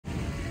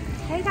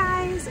Hey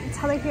guys, it's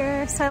Heather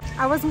here. So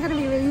I wasn't going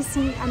to be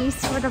releasing any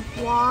sort of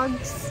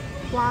vlogs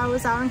while I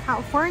was out in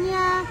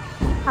California.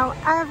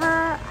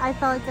 However, I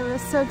felt like I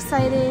was so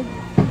excited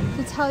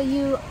to tell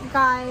you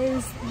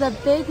guys the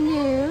big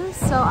news.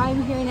 So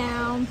I'm here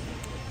now,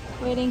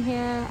 waiting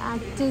here at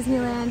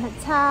Disneyland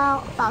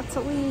Hotel, about to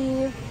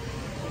leave.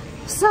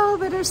 So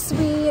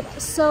bittersweet,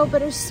 so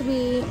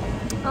bittersweet. We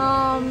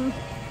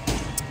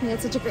had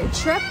such a great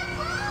trip.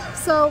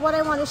 So what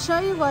I want to show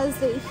you was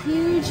the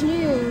huge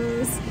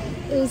news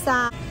is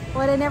that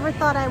what I never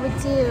thought I would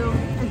do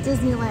at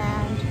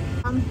Disneyland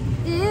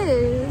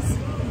is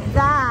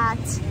that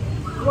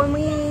when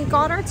we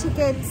got our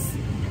tickets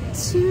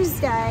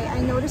Tuesday,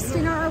 I noticed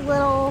in our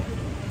little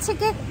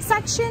ticket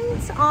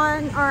sections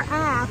on our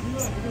app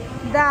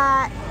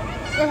that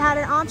it had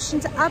an option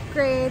to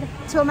upgrade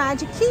to a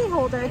magic key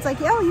holder. It's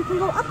like, yo, you can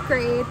go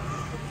upgrade.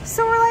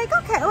 So we're like,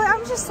 okay,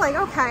 I'm just like,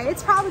 okay,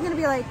 it's probably gonna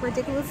be like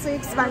ridiculously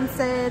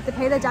expensive to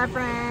pay the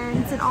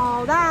difference and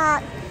all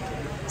that.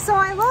 So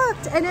I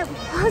looked and it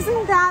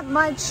wasn't that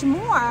much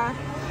more.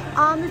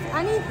 If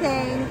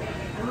anything,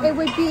 it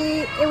would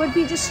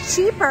be just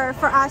cheaper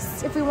for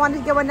us if we wanted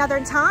to go another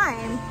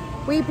time.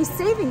 We'd be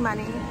saving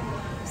money.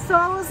 So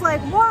I was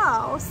like,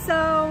 whoa.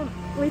 So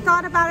we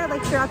thought about it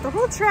like throughout the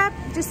whole trip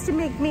just to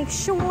make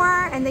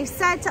sure. And they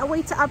said to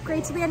wait to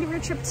upgrade to the end of your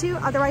trip too.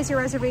 Otherwise your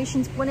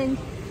reservations wouldn't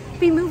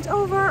be moved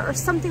over or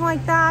something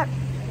like that.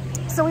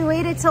 So we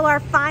waited till our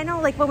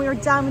final, like when we were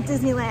done with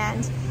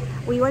Disneyland,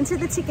 we went to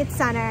the ticket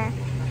center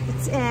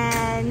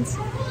and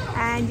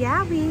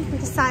yeah, we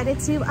decided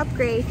to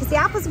upgrade because the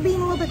app was being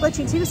a little bit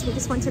glitchy too. So we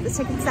just went to the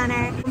ticket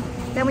center.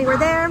 Then we were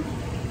there.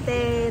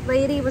 The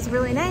lady was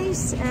really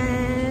nice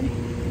and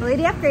the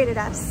lady upgraded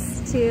us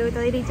to, the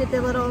lady did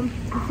the little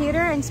computer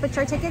and switch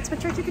our tickets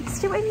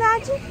to a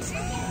magic key.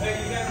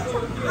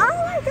 Oh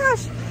my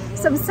gosh.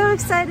 So I'm so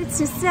excited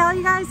to tell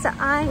you guys that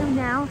I am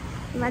now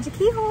a magic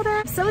key holder.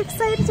 I'm so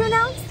excited to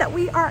announce that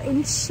we are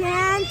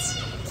enchant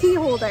key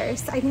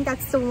holders. I think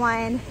that's the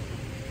one,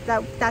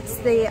 that's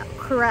the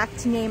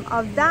correct name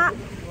of that.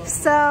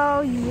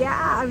 So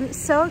yeah, I'm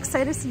so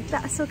excited.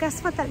 So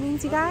guess what that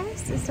means, you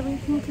guys? Is that we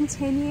can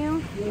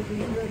continue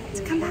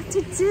to come back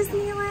to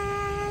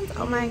Disneyland.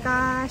 Oh my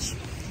gosh.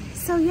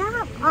 So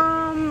yeah,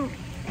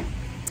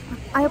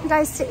 I hope you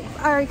guys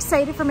are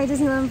excited for my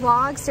Disneyland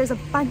vlogs. There's a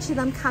bunch of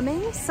them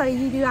coming, so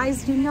you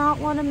guys do not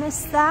want to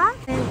miss that.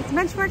 And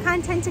much more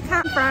content to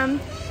come from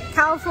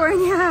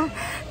California.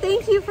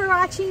 Thank you for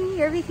watching.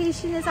 Your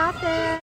vacation is out there.